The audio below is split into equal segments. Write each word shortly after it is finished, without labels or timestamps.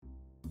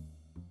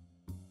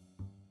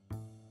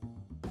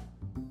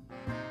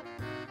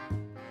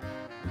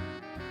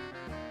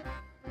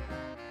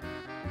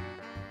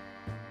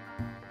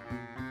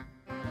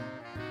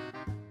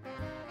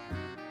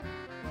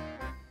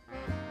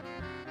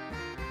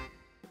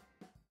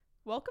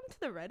Welcome to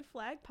the Red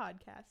Flag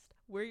Podcast.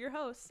 We're your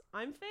hosts.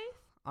 I'm Faith.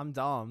 I'm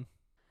Dom.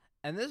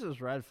 And this is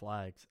Red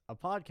Flags, a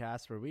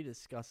podcast where we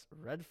discuss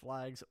red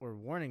flags or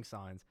warning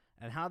signs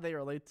and how they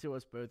relate to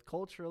us both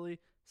culturally,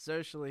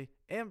 socially,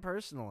 and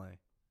personally.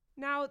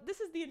 Now, this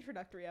is the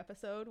introductory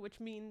episode, which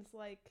means, we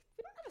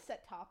don't have a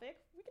set topic.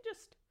 We can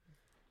just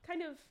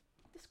kind of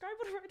describe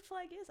what a red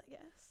flag is, I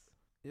guess.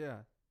 Yeah.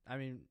 I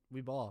mean,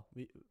 we ball.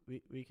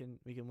 We can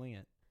wing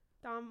it.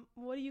 Dom,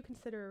 what do you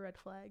consider a red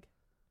flag?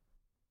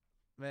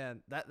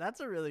 Man, that's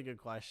a really good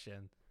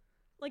question.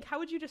 Like, how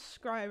would you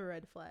describe a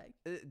red flag?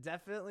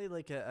 Definitely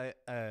like a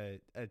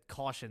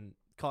caution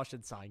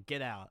sign.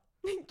 Get out.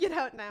 Get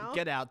out now.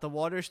 Get out. The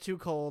water's too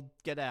cold.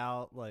 Get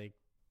out. Like,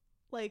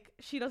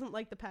 she doesn't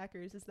like the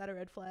Packers. Is that a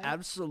red flag?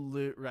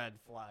 Absolute red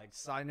flag.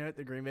 Side note,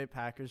 the Green Bay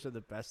Packers are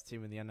the best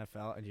team in the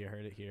NFL, and you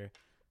heard it here.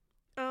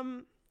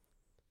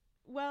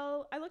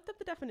 Well, I looked up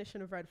the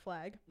definition of red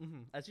flag.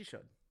 Mm-hmm. As you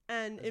should.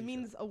 And it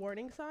means a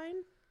warning sign.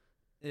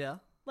 Yeah.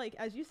 Like,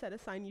 as you said, a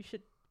sign you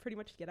should pretty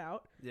much get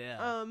out.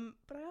 Yeah.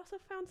 But I also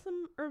found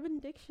some Urban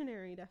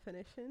Dictionary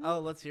definitions.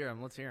 Oh, let's hear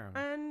them.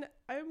 And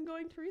I'm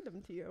going to read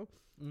them to you.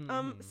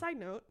 Mm-hmm. Side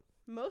note,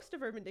 most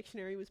of Urban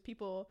Dictionary was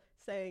people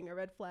saying a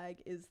red flag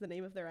is the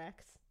name of their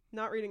ex.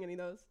 Not reading any of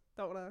those.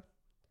 Don't want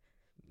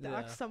to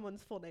dox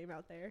someone's full name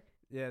out there.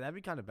 Yeah, that'd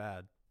be kind of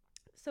bad.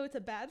 So it's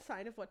a bad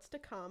sign of what's to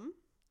come.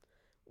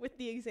 With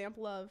the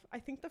example of, I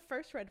think the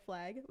first red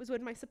flag was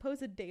when my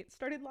supposed date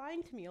started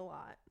lying to me a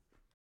lot.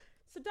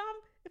 So, Dom,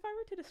 if I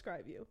were to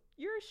describe you,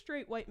 you're a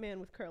straight white man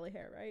with curly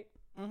hair, right?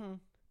 Mm-hmm.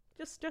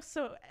 Just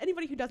so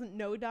anybody who doesn't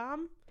know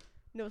Dom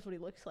knows what he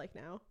looks like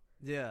now.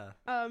 Yeah.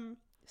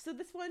 So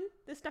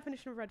this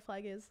definition of red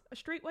flag is a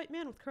straight white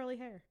man with curly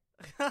hair.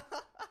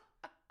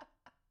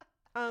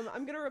 I'm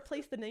going to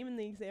replace the name in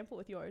the example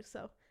with yours.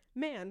 So,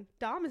 man,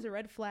 Dom is a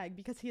red flag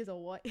because he's a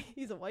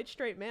white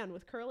straight man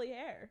with curly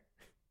hair.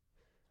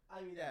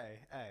 I mean, hey.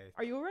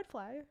 Are you a red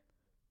flag?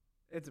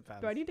 It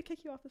depends. Do I need to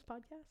kick you off this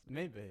podcast?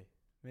 Maybe.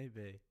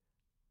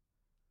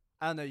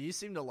 I don't know. You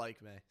seem to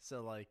like me.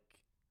 So,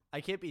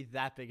 I can't be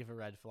that big of a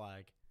red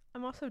flag.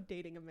 I'm also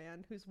dating a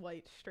man who's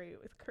white, straight,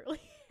 with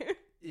curly hair.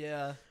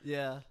 Yeah.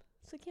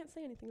 So I can't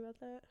say anything about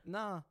that.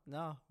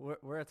 No.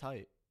 We're a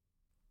type.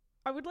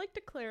 I would like to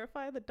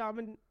clarify that Dom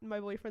and my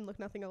boyfriend look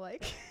nothing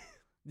alike.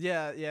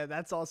 Yeah.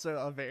 That's also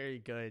a very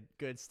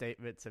good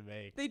statement to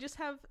make. They just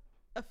have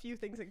a few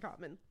things in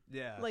common.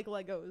 Yeah. Like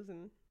Legos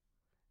and...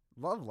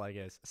 Love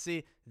Legos.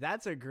 See,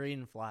 that's a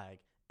green flag.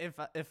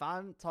 If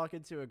I'm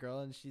talking to a girl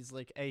and she's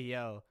like, hey,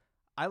 yo,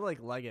 I like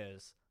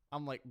Legos.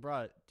 I'm like,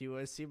 bruh, do you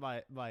want to see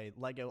my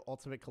Lego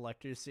Ultimate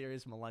Collector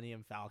Series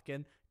Millennium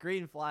Falcon?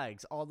 Green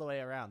flags all the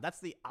way around. That's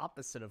the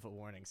opposite of a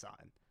warning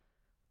sign.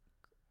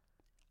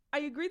 I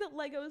agree that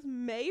Legos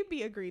may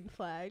be a green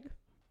flag.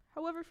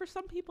 However, for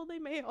some people, they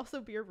may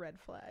also be a red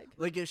flag.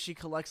 Like if she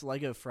collects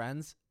Lego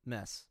Friends,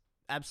 miss.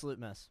 Absolute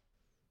miss.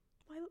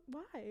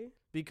 Why?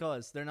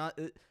 Because they're not...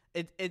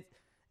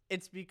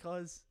 It's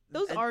because...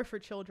 Those are for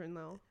children,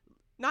 though.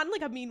 Not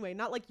in, a mean way.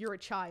 Not like you're a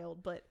child,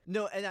 but...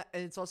 No, and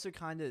it's also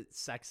kind of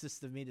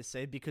sexist of me to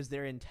say because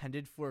they're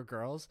intended for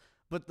girls.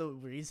 But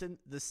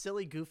the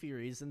silly, goofy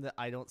reason that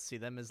I don't see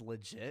them as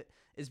legit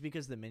is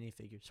because the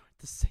minifigures aren't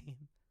the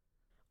same.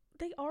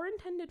 They are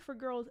intended for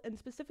girls, and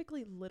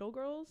specifically little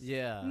girls.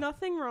 Yeah.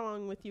 Nothing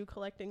wrong with you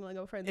collecting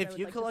Lego Friends. If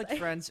you collect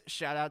Friends,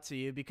 shout out to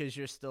you because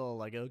you're still a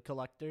Lego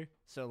collector.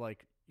 So,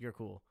 you're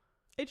cool.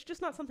 It's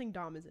just not something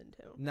Dom is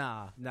into.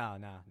 Nah.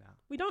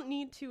 We don't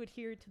need to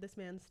adhere to this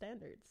man's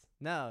standards.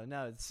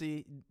 No.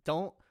 See,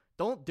 don't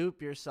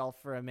dupe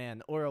yourself for a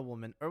man or a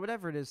woman or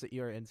whatever it is that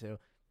you're into.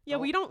 Yeah,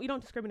 we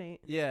don't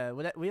discriminate. Yeah,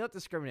 we don't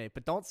discriminate,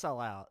 but don't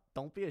sell out.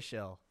 Don't be a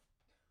shill.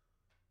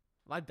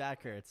 My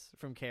back hurts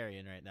from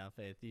carrying right now,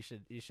 Faith. You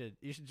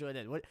should join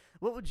in. What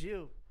would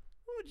you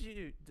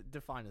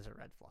define as a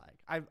red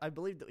flag? I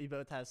believe that we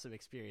both have some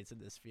experience in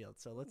this field,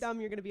 so let's... Dom,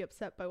 you're going to be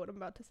upset by what I'm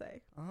about to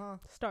say. Uh-huh.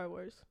 Star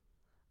Wars.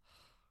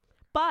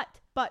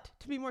 But,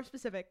 to be more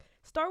specific,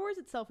 Star Wars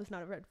itself is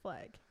not a red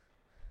flag.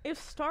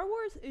 If Star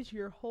Wars is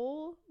your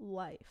whole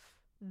life,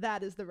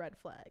 that is the red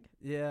flag.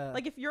 Yeah.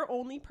 If your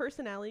only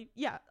personality...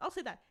 Yeah, I'll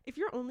say that. If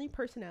your only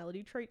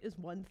personality trait is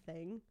one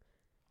thing,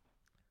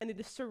 and it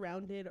is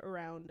surrounded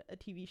around a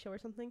TV show or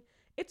something,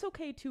 it's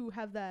okay to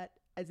have that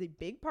as a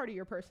big part of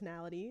your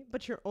personality,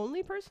 but your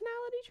only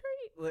personality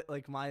trait?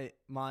 Like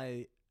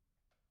my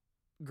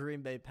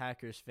Green Bay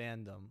Packers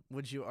fandom,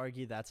 would you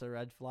argue that's a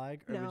red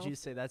flag? Or No. would you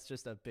say that's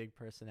just a big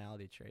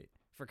personality trait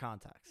for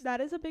context?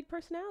 That is a big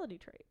personality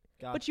trait.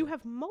 Gotcha. But you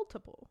have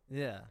multiple.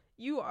 Yeah.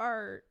 You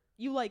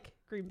like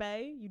Green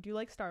Bay, you do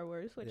like Star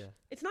Wars, which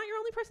it's not your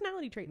only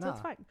personality trait, so it's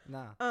fine.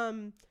 Nah.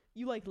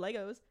 You like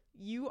Legos,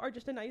 you are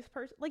just a nice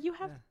person. You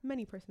have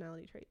many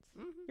personality traits.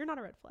 Mm-hmm. You're not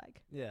a red flag.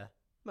 Yeah.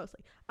 Mostly.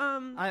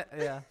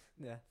 Fair.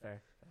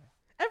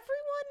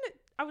 Everyone,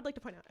 I would like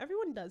to point out,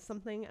 everyone does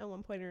something at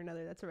one point or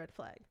another that's a red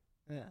flag.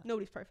 Yeah.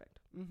 Nobody's perfect.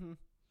 Mm-hmm.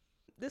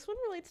 This one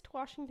relates to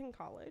Washington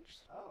College.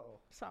 Oh.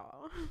 So,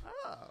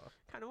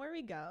 kind of where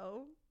we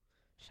go.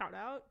 Shout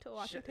out to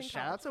Washington College.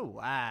 Shout out to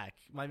Whack.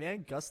 My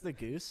man Gus the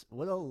Goose.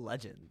 What a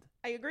legend.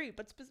 I agree,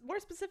 but more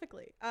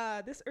specifically,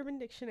 this Urban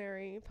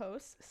Dictionary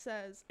post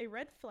says a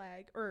red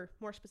flag, or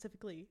more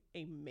specifically,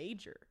 a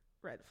major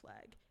red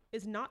flag,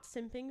 is not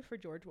simping for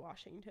George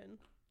Washington.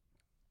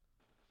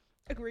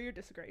 Agree or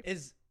disagree?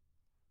 Is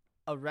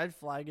a red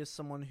flag is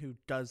someone who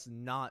does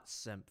not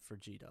simp for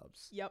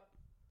G-dubs. Yep.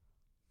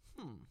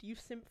 Do you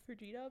simp for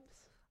G-dubs?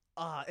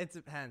 It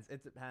depends.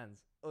 It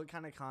depends. What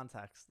kind of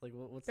context? Like,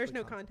 what's There's the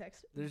no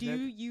context. There's Do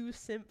you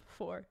simp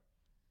for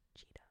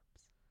G-dubs?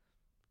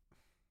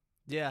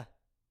 Yeah.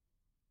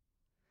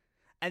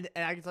 And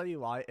I can tell you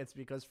why. It's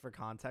because, for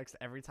context,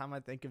 every time I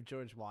think of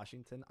George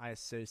Washington, I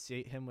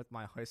associate him with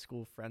my high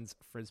school friend's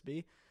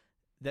Frisbee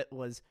that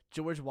was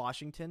George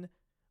Washington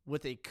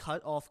with a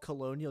cut-off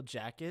colonial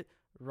jacket,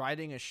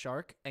 riding a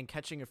shark, and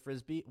catching a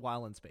Frisbee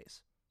while in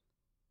space.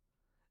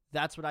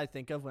 That's what I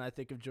think of when I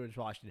think of George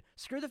Washington.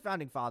 Screw the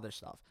founding father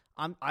stuff.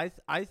 I'm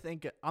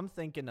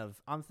thinking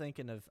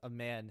of a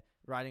man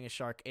riding a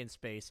shark in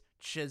space,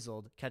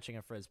 chiseled, catching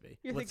a Frisbee.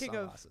 You're with thinking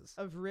sunglasses.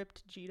 of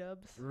ripped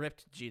G-dubs?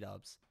 Ripped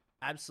G-dubs.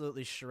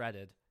 Absolutely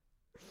shredded.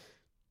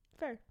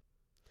 Fair.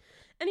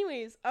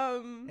 Anyways,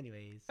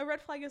 Anyways, a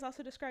red flag is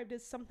also described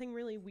as something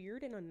really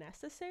weird and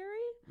unnecessary.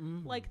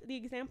 Like, the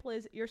example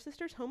is, your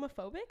sister's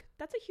homophobic?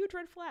 That's a huge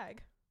red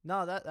flag.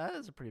 No, that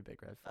is a pretty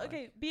big red flag.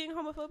 Okay, being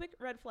homophobic,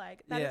 red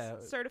flag. That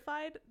is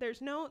certified.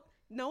 There's no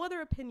other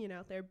opinion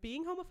out there.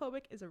 Being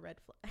homophobic is a red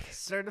flag.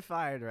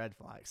 Certified red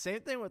flag. Same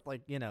thing with,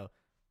 like,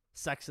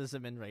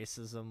 sexism and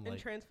racism.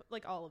 And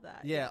like all of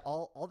that. Yeah,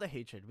 all the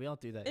hatred. We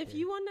don't do that If here.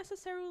 you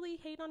unnecessarily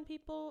hate on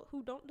people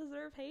who don't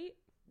deserve hate,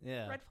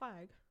 red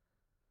flag.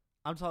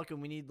 I'm talking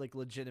we need, like,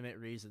 legitimate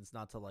reasons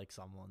not to like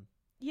someone.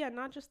 Yeah,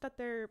 not just that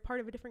they're part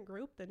of a different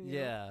group than you.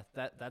 Yeah,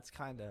 that's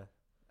kind of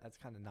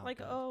not like,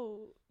 good.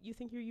 oh, you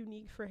think you're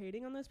unique for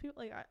hating on those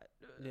people? Like,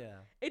 yeah.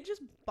 It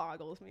just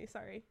boggles me.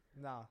 Sorry.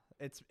 No,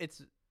 it's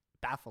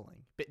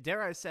baffling. But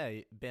dare I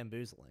say,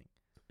 bamboozling.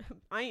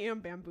 I am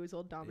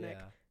bamboozled, Dominic.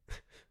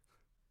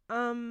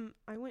 Yeah.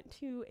 I went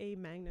to a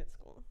magnet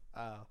school.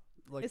 Oh.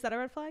 Like, is that a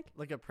red flag?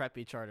 Like a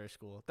preppy charter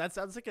school. That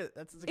sounds like a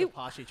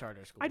poshy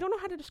charter school. I don't know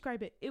how to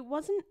describe it. It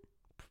was an.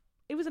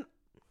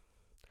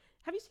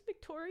 Have you seen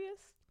Victorious?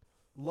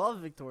 Love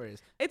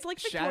Victorious. It's like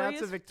Victorious. Shout out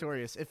to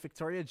Victorious. If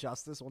Victoria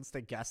Justice wants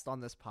to guest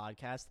on this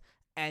podcast,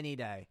 any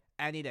day,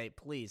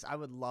 please. I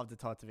would love to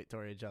talk to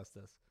Victoria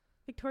Justice.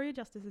 Victoria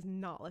Justice is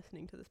not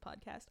listening to this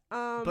podcast.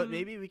 But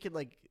maybe we could,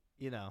 like,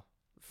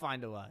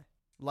 find a way.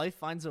 Life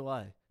finds a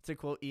way, to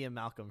quote Ian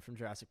Malcolm from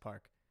Jurassic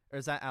Park. Or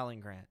is that Alan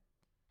Grant?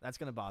 That's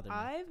going to bother me.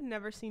 I've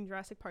never seen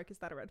Jurassic Park. Is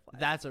that a red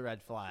flag? That's a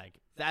red flag.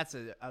 That's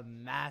a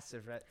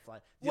massive red flag.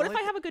 What if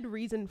I have a good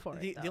reason for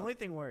it, The only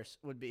thing worse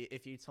would be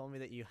if you told me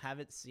that you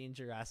haven't seen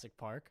Jurassic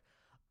Park,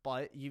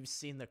 but you've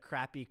seen the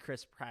crappy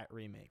Chris Pratt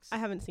remakes. I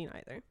haven't seen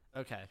either.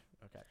 Okay.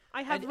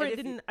 I have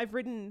I've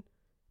ridden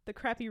the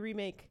crappy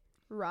remake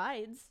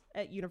rides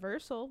at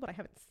Universal, but I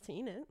haven't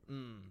seen it.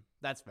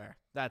 That's fair.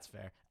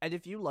 And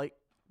if you like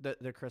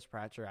the Chris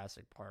Pratt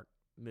Jurassic Park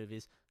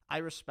movies, I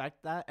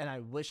respect that, and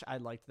I wish I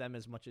liked them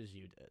as much as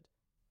you did.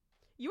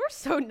 You were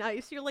so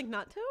nice. You're like,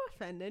 not to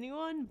offend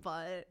anyone,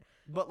 but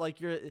like,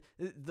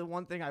 the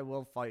one thing I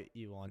will fight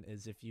you on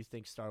is if you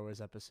think Star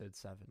Wars Episode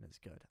 7 is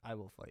good. I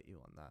will fight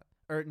you on that.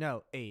 Or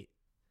no, 8.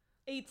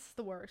 8's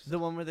the worst. The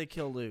one where they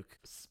kill Luke.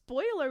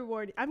 Spoiler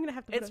warning. I'm gonna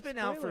have to. It's been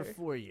out for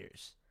 4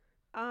 years.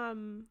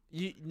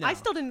 I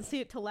still didn't see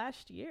it till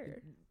last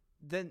year.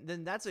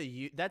 Then that's a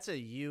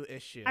you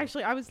issue.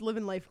 Actually, I was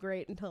living life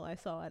great until I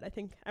saw it. I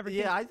think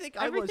everything. Yeah, I think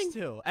I was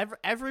too.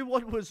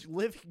 Everyone was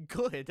living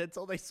good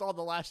until they saw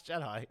The Last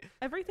Jedi.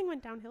 Everything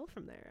went downhill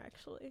from there.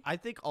 Actually, I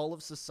think all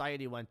of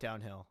society went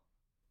downhill.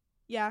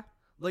 Yeah.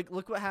 Like,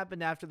 look what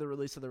happened after the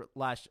release of The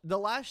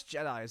Last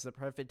Jedi is the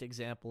perfect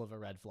example of a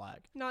red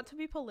flag. Not to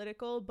be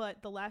political,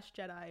 but The Last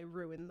Jedi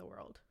ruined the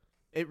world.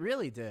 It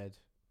really did.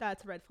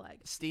 That's a red flag.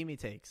 Steamy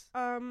takes.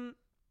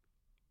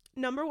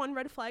 Number one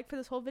red flag for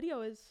this whole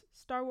video is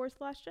Star Wars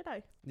The Last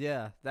Jedi.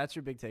 Yeah, that's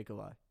your big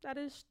takeaway.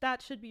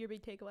 That should be your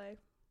big takeaway.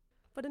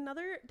 But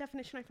another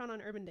definition I found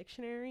on Urban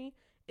Dictionary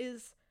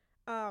is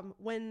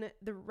when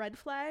the red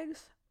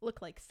flags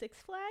look like Six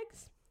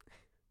Flags.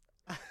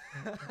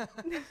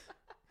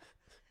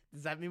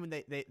 Does that mean when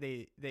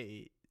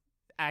they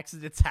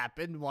accidents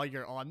happen while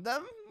you're on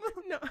them?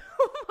 No.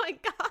 Oh my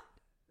god.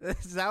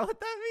 Is that what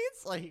that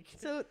means? Like,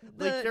 so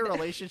your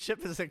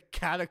relationship is a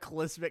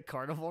cataclysmic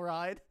carnival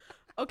ride?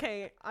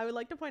 Okay, I would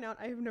like to point out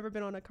I have never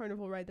been on a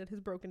carnival ride that has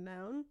broken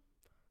down.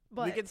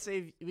 But we can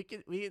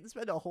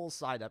spend a whole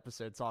side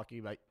episode talking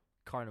about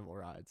carnival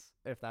rides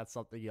if that's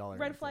something y'all are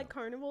Red Flag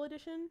Carnival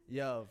Edition.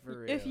 Yo,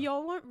 for real. If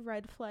y'all want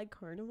Red Flag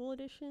Carnival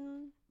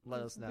Edition,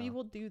 let us know. We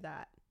will do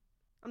that.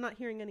 I'm not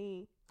hearing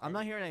any. I'm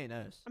not hearing any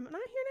no's. I'm not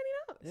hearing any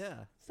no's.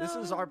 Yeah, so, this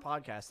is our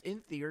podcast.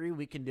 In theory,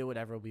 we can do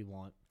whatever we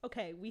want.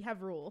 Okay, we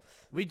have rules.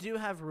 We do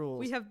have rules.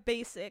 We have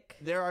basic.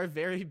 There are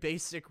very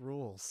basic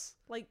rules.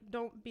 Like,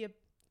 don't be a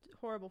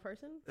horrible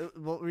person.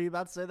 What were you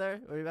about to say there?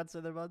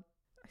 Bud?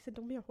 I said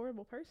don't be a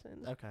horrible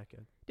person. Okay,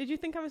 good. Did you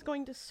think I was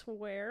going to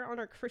swear on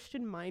our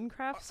Christian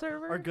Minecraft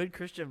server? Our good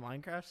Christian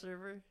Minecraft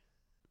server?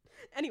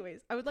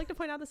 Anyways, I would like to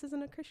point out this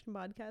isn't a Christian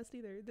podcast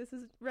either. This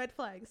is Red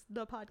Flags,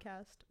 the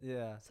podcast.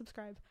 Yeah.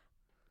 Subscribe.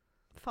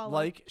 Follow.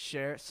 Like,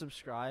 share,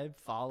 subscribe,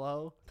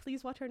 follow.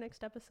 Please watch our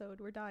next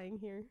episode. We're dying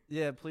here.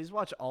 Yeah, please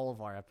watch all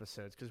of our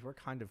episodes because we're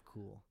kind of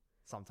cool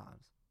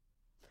sometimes.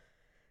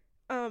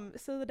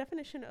 So the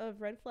definition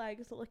of red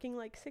flags looking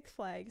like Six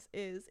Flags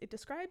is it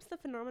describes the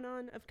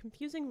phenomenon of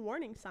confusing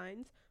warning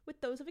signs with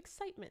those of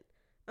excitement.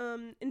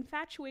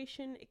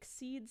 Infatuation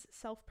exceeds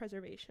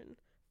self-preservation.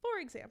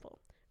 For example,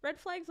 red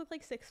flags look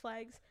like Six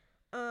Flags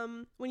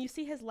when you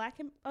see his lack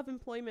of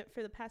employment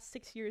for the past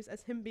 6 years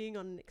as him being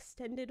on an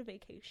extended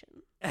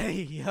vacation.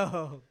 Hey,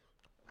 yo.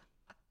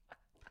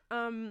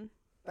 Um,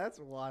 That's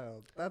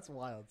wild. That's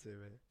wild to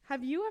me.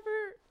 have you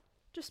ever,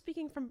 just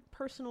speaking from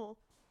personal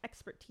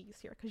expertise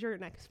here, because you're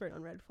an expert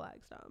on red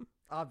flags, Dom.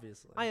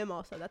 Obviously. I am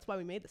also. That's why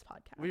we made this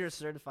podcast. We are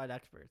certified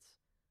experts.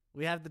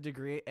 We have the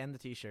degree and the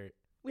t-shirt.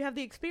 We have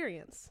the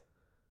experience.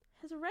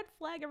 Has a red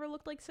flag ever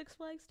looked like Six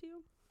Flags to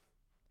you?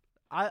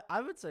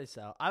 I would say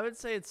so. I would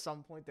say at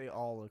some point they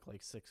all look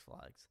like Six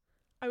Flags.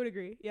 I would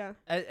agree. Yeah.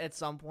 At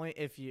some point,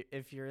 if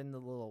you're in the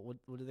little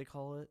what do they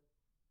call it?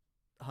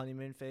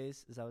 Honeymoon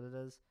phase? Is that what it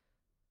is?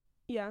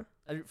 Yeah.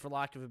 For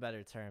lack of a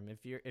better term,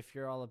 if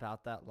you're all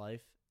about that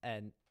life,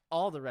 and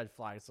all the red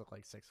flags look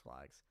like Six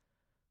Flags,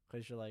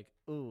 because you're like,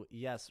 ooh,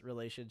 yes,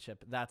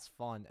 relationship, that's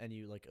fun, and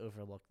you like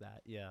overlook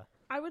that. Yeah.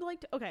 I would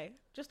like to. Okay.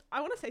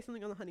 I want to say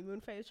something on the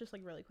honeymoon phase, just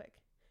like really quick.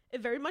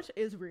 It very much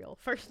is real.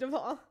 First of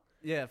all.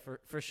 Yeah,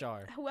 for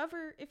sure.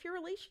 However, if your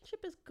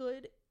relationship is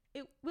good,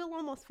 it will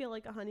almost feel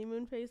like a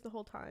honeymoon phase the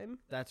whole time.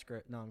 That's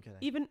great. No, I'm kidding.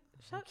 Even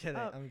I'm kidding.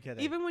 I'm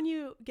kidding. Even when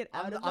you get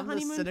out of the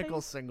honeymoon I'm the cynical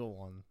phase. single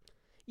one.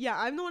 Yeah,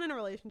 I'm the one in a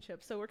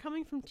relationship, so we're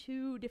coming from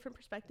two different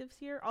perspectives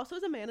here. Also,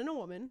 as a man and a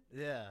woman.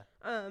 Yeah.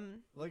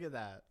 Look at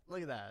that.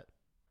 Look at that.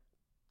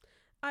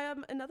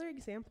 Another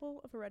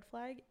example of a red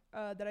flag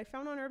that I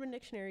found on Urban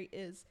Dictionary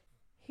is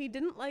he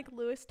didn't like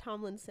Lewis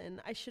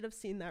Tomlinson. I should have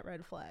seen that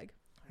red flag.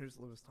 Who's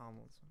Lewis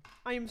Tomlinson?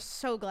 I am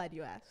so glad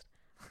you asked.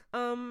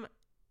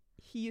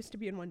 He used to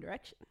be in One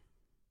Direction.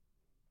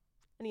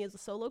 And he has a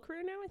solo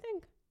career now, I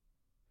think.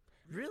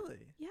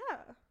 Really?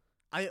 Yeah.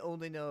 I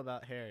only know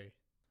about Harry.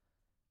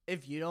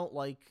 If you don't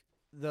like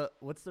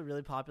what's the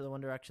really popular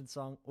One Direction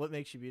song? What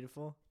Makes You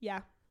Beautiful?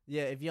 Yeah.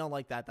 Yeah, if you don't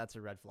like that, that's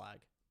a red flag.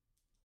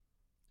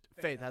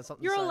 Faith has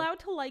something You're to say. allowed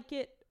to like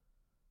it,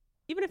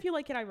 even if you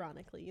like it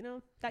ironically, you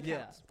know? That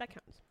counts. Yeah. That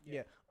counts.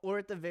 Yeah. Or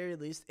at the very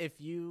least,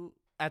 if you,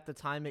 at the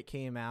time it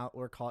came out,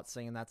 were caught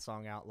singing that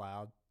song out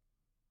loud.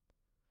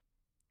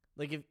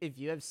 Like, if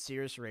you have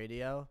Sirius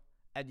Radio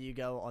and you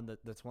go on the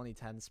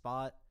 2010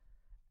 spot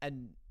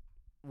and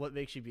What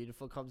Makes You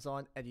Beautiful comes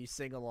on and you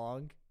sing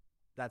along,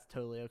 that's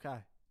totally okay.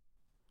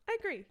 I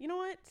agree. You know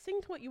what?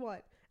 Sing to what you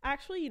want.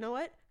 Actually, you know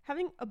what?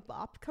 Having a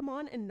bop come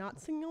on and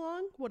not sing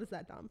along, what is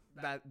that, Dom?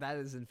 That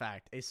is, in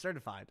fact, a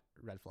certified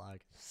red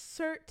flag.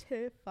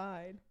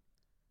 Certified.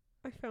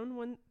 I found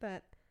one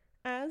that,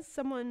 as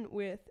someone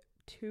with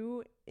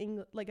two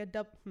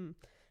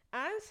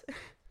as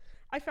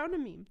I found a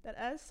meme that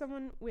as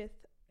someone with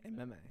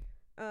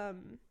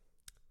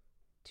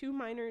two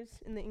minors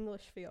in the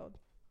English field,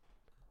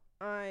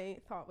 I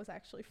thought was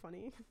actually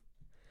funny.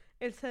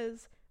 It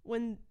says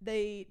when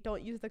they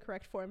don't use the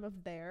correct form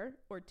of there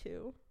or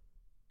to,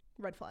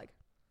 red flag.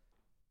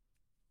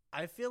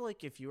 I feel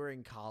like if you were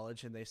in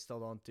college and they still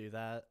don't do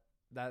that,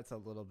 that's a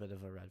little bit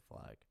of a red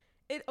flag.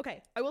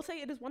 Okay, I will say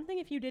it is one thing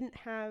if you didn't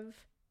have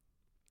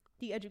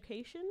the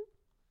education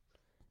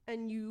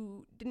and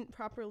you didn't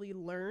properly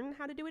learn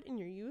how to do it in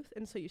your youth,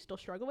 and so you still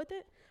struggle with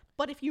it.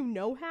 But if you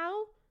know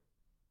how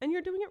and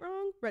you're doing it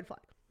wrong, red flag.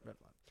 Red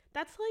flag.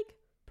 That's like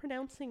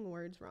pronouncing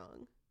words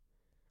wrong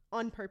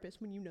on purpose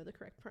when you know the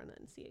correct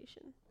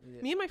pronunciation.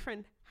 Yeah. Me and my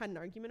friend had an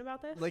argument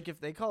about this. Like if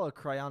they call a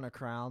crayon a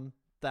crown,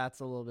 that's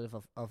a little bit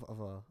of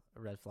a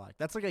red flag.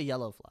 That's like a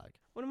yellow flag.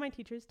 One of my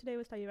teachers today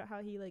was talking about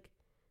how he like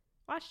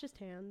washed his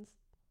hands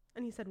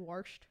and he said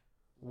warshed.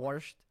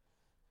 Warshed?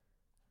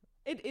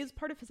 It is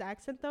part of his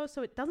accent though,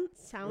 so it doesn't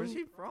sound... Where's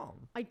he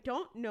from? I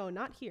don't know.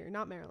 Not here.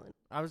 Not Maryland.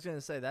 I was going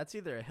to say, that's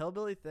either a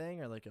hillbilly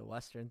thing or like a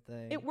Western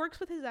thing. It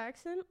works with his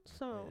accent,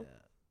 so... Yeah.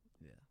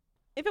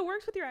 If it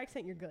works with your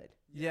accent, you're good.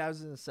 Yeah, I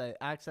was going to say,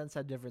 accents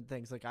had different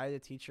things. Like I had a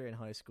teacher in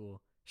high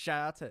school.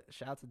 Shout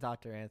out to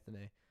Dr.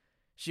 Anthony.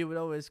 She would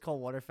always call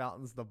water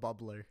fountains the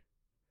bubbler.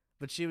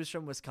 But she was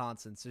from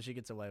Wisconsin, so she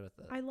gets away with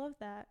it. I love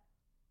that.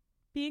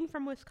 Being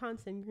from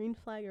Wisconsin, green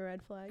flag or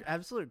red flag?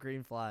 Absolute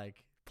green flag.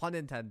 Pun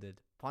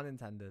intended. Pun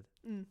intended.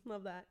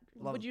 Love that.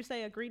 Love Would you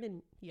say a green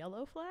and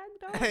yellow flag,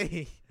 dog?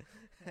 Hey.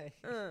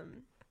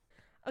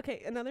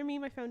 Okay, another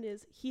meme I found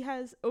is he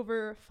has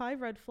over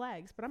 5 red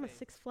flags, but I'm a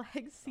Six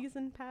Flags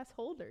season pass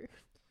holder.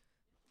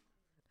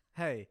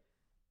 Hey,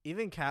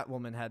 even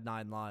Catwoman had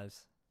 9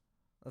 lives.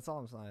 That's all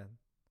I'm saying.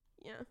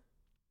 Yeah.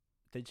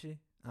 Did she?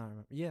 I don't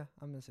remember. Yeah,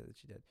 I'm going to say that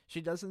she did. She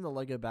does in the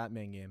Lego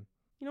Batman game.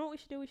 You know what we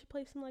should do? We should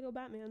play some Lego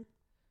Batman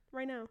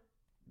right now.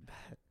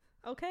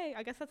 Okay,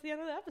 I guess that's the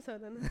end of the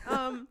episode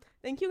then.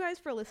 Thank you guys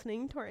for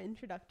listening to our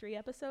introductory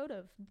episode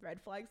of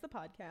Red Flags the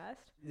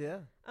podcast.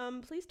 Yeah.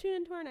 Please tune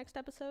into our next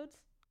episodes.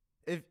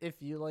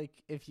 If you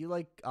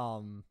like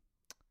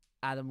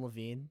Adam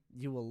Levine,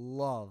 you will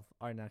love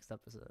our next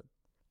episode.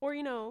 Or,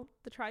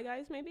 the Try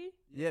Guys, maybe?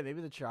 Yeah,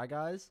 maybe the Try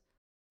Guys.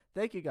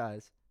 Thank you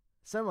guys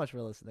so much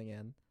for listening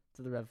in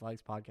to the Red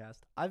Flags podcast.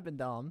 I've been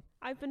Dom.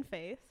 I've been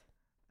Faith.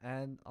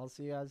 And we'll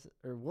see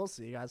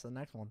you guys on the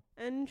next one.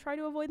 And try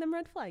to avoid them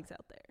red flags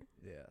out there.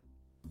 Yeah.